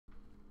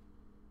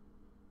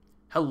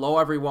Hello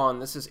everyone,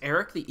 this is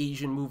Erik, the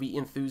Asian movie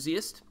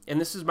enthusiast, and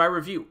this is my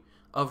review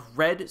of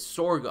Red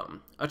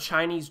Sorghum, a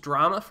Chinese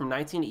drama from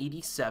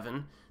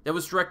 1987 that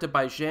was directed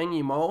by Zhang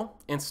Yimou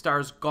and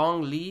stars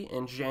Gong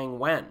and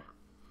Jiang.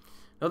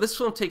 Now this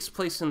film takes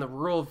place in the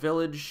rural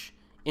village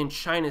in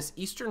China's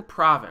eastern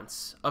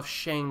province of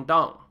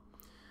Shandong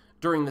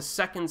during the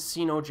Second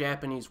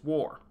Sino-Japanese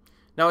War.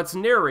 Now it's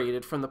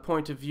narrated from the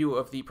point of view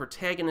of the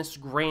protagonist's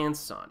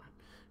grandson,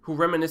 who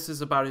reminisces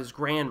about his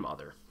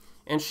grandmother,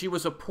 and she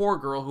was a poor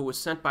girl who was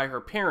sent by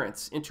her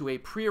parents into a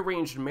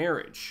prearranged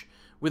marriage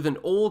with an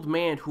old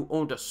man who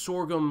owned a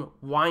sorghum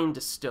wine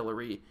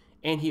distillery,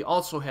 and he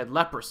also had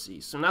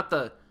leprosy. So not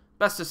the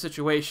best of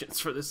situations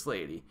for this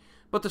lady,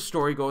 but the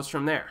story goes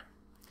from there.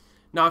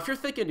 Now, if you're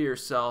thinking to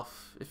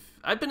yourself,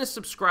 I've been a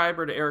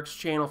subscriber to Erik's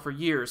channel for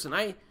years, and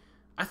I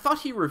thought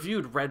he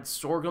reviewed Red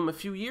Sorghum a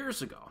few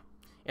years ago.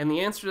 And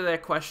the answer to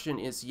that question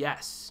is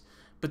yes.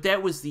 But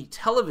that was the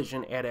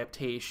television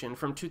adaptation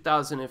from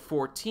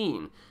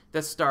 2014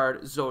 that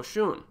starred Zhou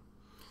Shun.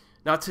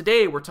 Now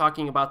today we're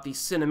talking about the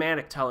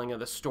cinematic telling of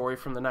the story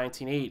from the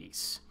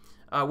 1980s,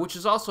 which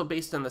is also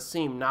based on the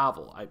same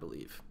novel, I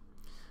believe.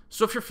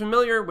 So if you're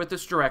familiar with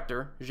this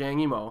director,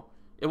 Zhang Yimou,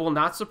 it will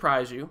not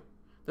surprise you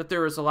that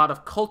there is a lot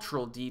of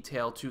cultural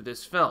detail to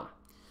this film.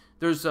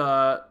 There's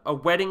a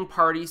wedding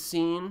party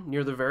scene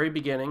near the very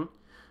beginning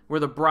where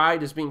the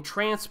bride is being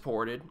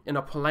transported in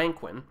a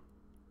palanquin,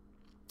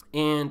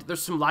 and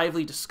there's some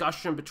lively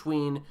discussion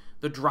between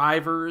the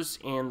drivers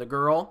and the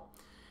girl.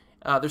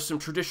 There's some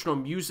traditional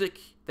music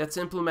that's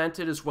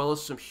implemented as well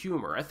as some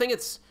humor. I think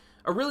it's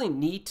a really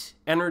neat,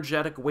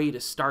 energetic way to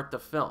start the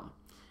film.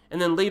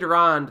 And then later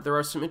on, there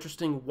are some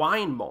interesting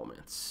wine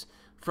moments,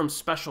 from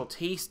special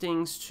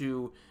tastings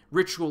to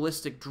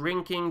ritualistic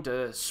drinking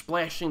to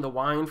splashing the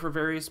wine for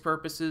various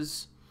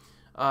purposes.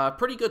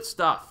 Pretty good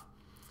stuff.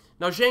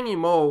 Now, Zhang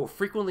Yimou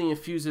frequently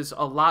infuses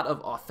a lot of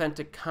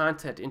authentic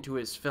content into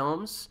his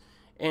films,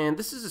 and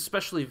this is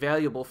especially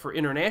valuable for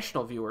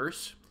international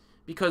viewers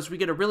because we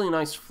get a really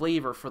nice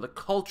flavor for the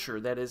culture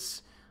that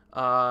is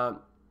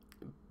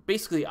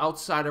basically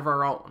outside of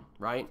our own,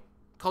 right?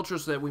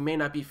 Cultures that we may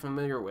not be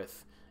familiar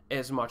with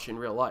as much in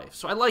real life.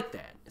 So I like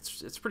that.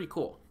 It's pretty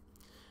cool.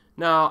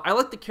 Now, I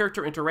like the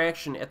character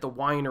interaction at the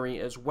winery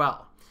as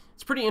well.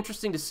 It's pretty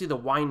interesting to see the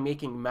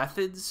winemaking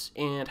methods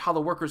and how the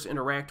workers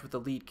interact with the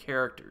lead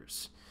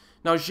characters.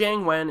 Now,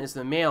 Jiang Wen is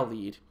the male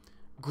lead,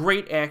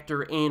 great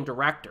actor and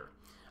director.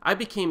 I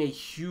became a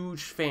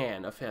huge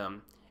fan of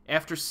him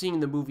after seeing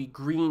the movie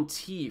Green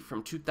Tea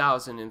from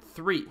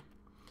 2003,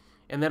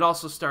 and that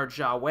also starred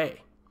Zhao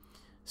Wei.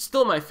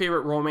 Still my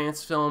favorite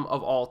romance film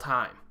of all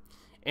time,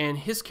 and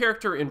his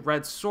character in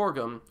Red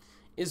Sorghum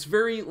is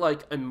very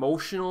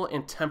emotional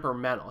and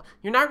temperamental.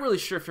 You're not really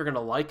sure if you're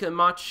gonna like it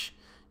much,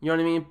 you know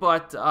what I mean?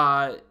 But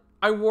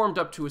I warmed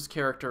up to his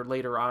character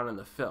later on in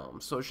the film,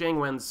 so Jiang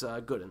Wen's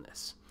good in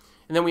this.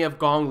 And then we have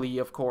Gong Li,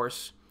 of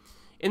course.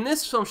 In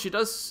this film, she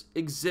does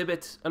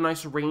exhibit a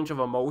nice range of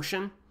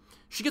emotion.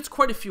 She gets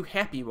quite a few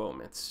happy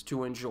moments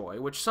to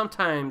enjoy, which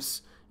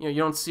sometimes you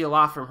don't see a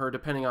lot from her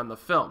depending on the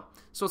film.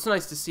 So it's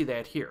nice to see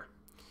that here.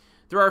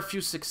 There are a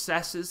few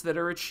successes that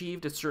are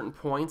achieved at certain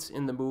points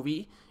in the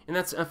movie, and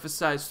that's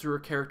emphasized through her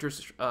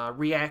character's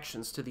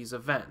reactions to these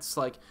events.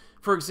 Like,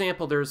 for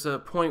example, there's a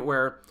point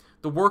where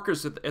the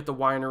workers at the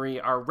winery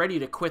are ready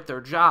to quit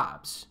their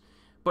jobs,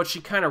 but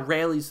she kind of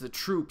rallies the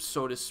troops,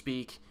 so to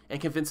speak,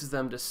 and convinces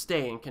them to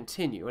stay and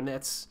continue. And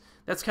that's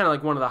kind of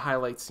like one of the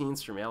highlight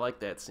scenes for me. I like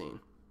that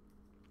scene.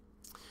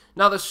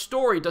 Now, the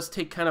story does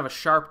take kind of a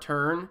sharp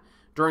turn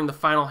during the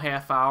final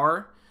half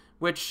hour,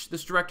 which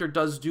this director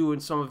does do in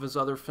some of his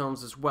other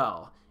films as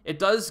well. It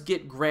does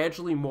get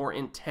gradually more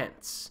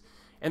intense,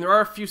 and there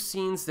are a few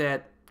scenes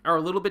that are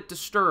a little bit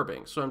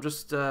disturbing, so I'm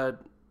just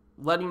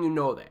letting you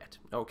know that,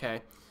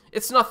 okay?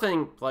 It's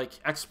nothing like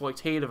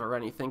exploitative or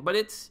anything, but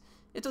it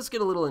does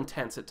get a little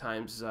intense at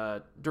times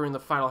during the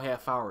final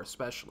half hour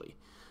especially.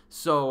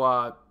 So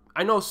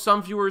I know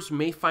some viewers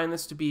may find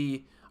this to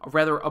be a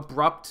rather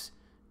abrupt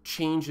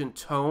change in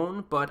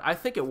tone, but I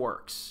think it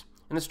works,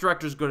 and this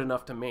director's good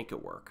enough to make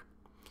it work.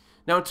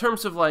 Now, in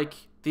terms of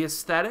the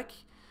aesthetic,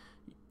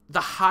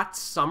 the hot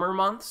summer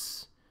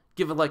months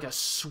give it a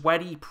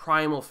sweaty,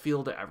 primal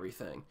feel to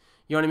everything.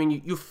 You know what I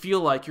mean? You feel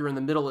like you're in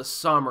the middle of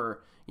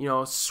summer,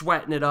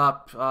 sweating it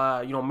up,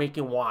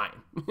 making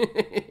wine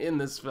in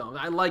this film.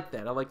 I like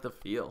that. I like the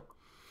feel.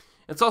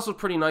 It's also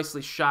pretty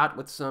nicely shot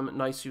with some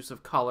nice use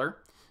of color.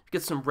 You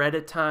get some red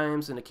at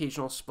times, an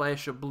occasional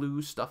splash of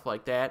blue, stuff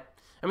like that.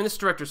 I mean, this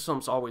director's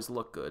films always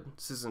look good.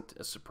 This isn't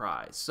a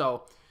surprise.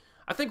 So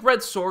I think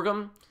Red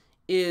Sorghum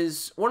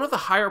is one of the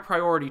higher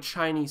priority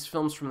Chinese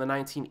films from the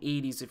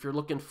 1980s if you're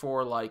looking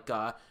for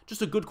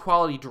just a good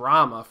quality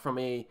drama from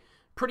a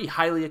pretty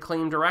highly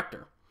acclaimed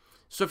director.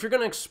 So if you're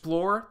going to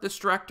explore this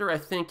director, I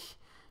think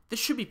this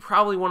should be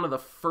probably one of the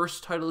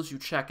first titles you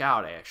check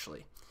out,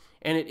 actually.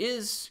 And it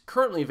is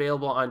currently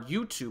available on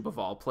YouTube, of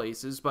all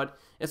places, but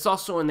it's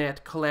also in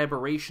that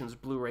Collaborations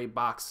Blu-ray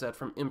box set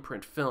from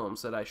Imprint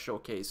Films that I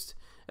showcased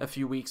a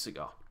few weeks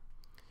ago.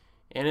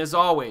 And as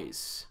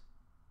always,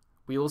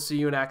 We will see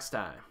you next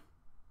time.